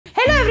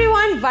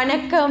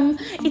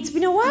Vanakkam. It's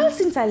been a while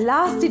since I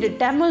last did a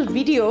Tamil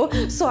video,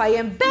 so I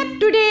am back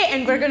today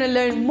and we're gonna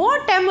learn more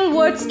Tamil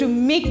words to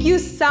make you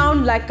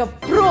sound like a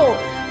pro.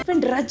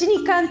 Friend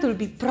Rajinikanth will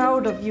be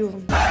proud of you.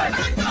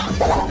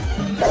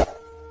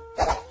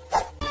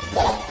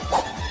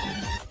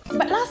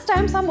 But last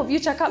time some of you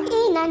check up.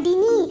 Hey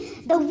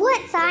Nandini, the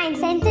words are in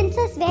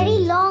sentences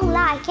very long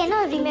lah. I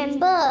cannot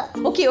remember.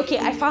 Okay,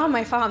 I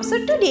faham. So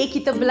today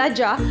kita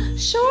belajar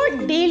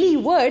short daily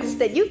words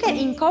that you can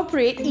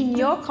incorporate in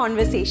your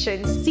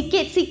conversations.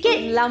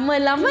 Sikit-sikit,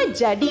 lama-lama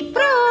jadi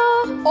pro.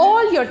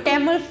 All your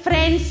Tamil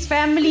friends,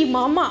 family,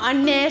 mama,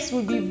 annes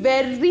will be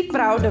very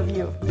proud of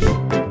you.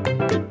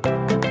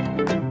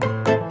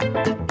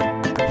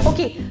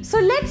 Okay, so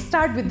let's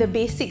start with the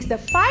basics, the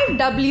 5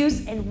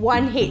 W's and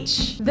 1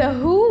 H. The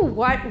who,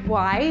 what,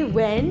 why,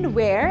 when,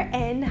 where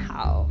and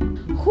how.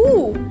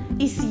 Who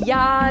is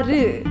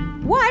yaru.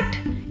 What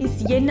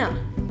is yenna.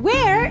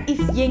 Where is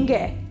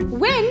yenge.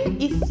 When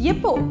is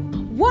yepo.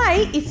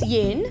 Why is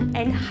yen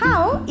and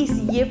how is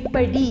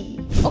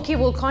yeppadi. Okay,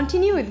 we'll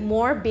continue with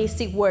more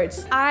basic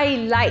words.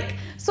 I like.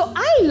 So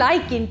I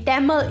like in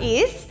Tamil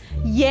is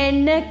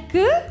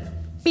yenakku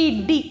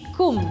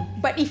pidikum.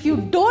 But if you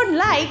don't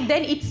like,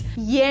 then it's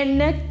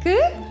yenakku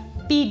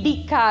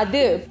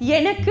pidikadu.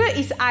 Yenakku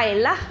is I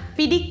lah.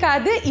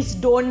 Pidikadu is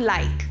don't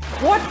like.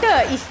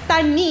 Water is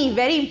tanni.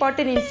 Very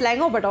important in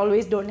slang, but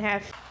always don't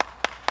have.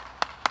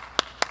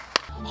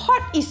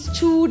 Hot is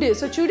chudu.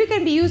 So chudu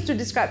can be used to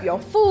describe your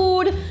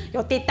food,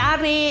 your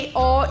tetare,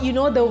 or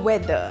the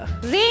weather.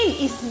 Rain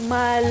is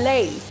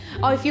malay.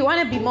 Or if you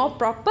want to be more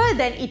proper,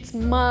 then it's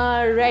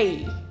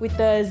marai with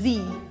a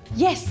Z.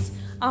 Yes.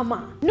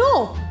 Ama.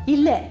 No,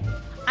 illa.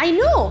 I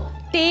know.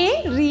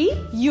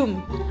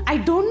 Teriyum. I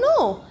don't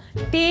know.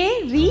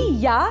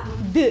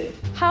 Teriyadu.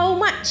 How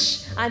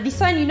much? This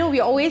one, we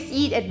always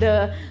eat at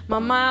the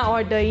mama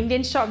or the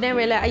Indian shop. Then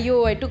we're like,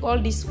 ayo, I took all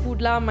this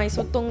food lah, my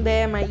sotong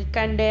there, my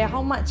ikan there.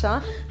 How much?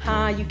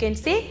 You can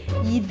say,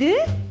 idu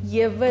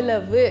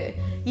evalavu.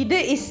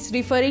 Idu is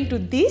referring to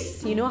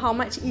this. How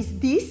much is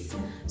this?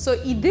 So,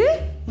 idu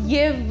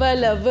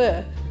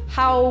evalavu.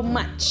 How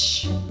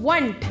much?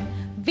 Want.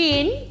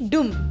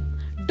 Vendum.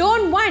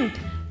 Don't want.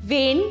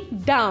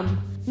 Vendam.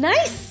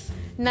 Nice.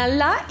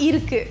 Nalla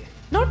irukku.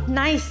 Not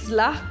nice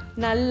lah.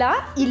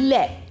 Nalla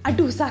illa.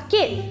 Adu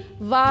sakit.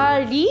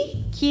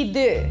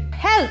 Valikidu.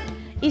 Help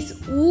is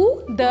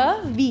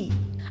udavi.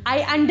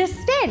 I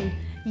understand.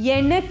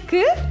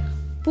 Yenakku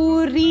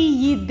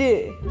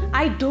puriyudu.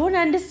 I don't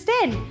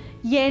understand.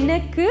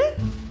 Yenakku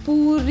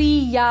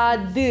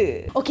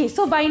puriyadu. Okay,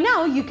 so by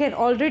now you can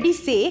already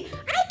say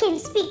I can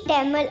speak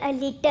Tamil a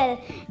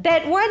little.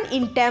 That one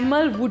in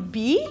Tamil would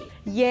be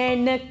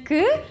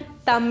Yenakku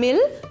Tamil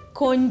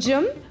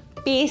konjam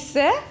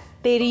pesa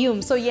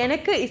theriyum. So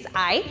Yenakku is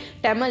I,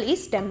 Tamil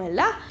is Tamil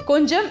lah.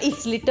 Konjam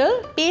is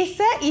little,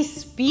 pesa is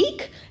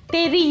speak,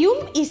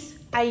 theriyum is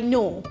I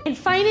know. And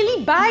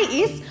finally bye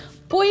is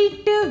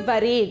poitu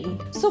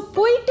varen. So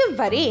poitu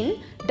varen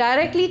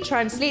directly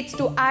translates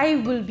to I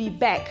will be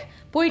back.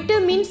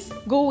 Poitu means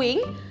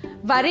going,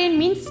 varen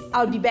means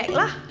I'll be back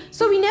lah.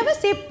 So we never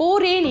say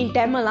poren in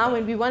Tamil lah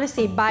when we want to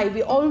say bye.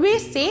 We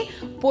always say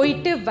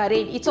poitu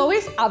varen. It's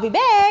always I'll be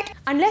back.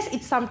 Unless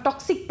it's some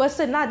toxic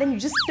person lah, then you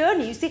just turn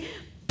and you say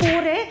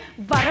pore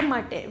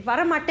varamate.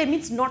 Varamate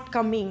means not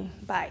coming.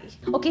 Bye.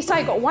 Okay, so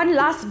I got one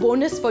last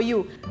bonus for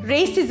you.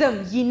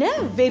 Racism,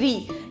 yina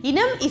veri.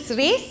 Inam is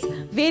race,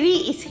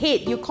 veri is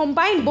hate. You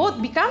combine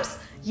both becomes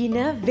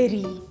yina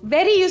veri.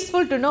 Very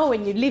useful to know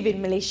when you live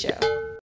in Malaysia.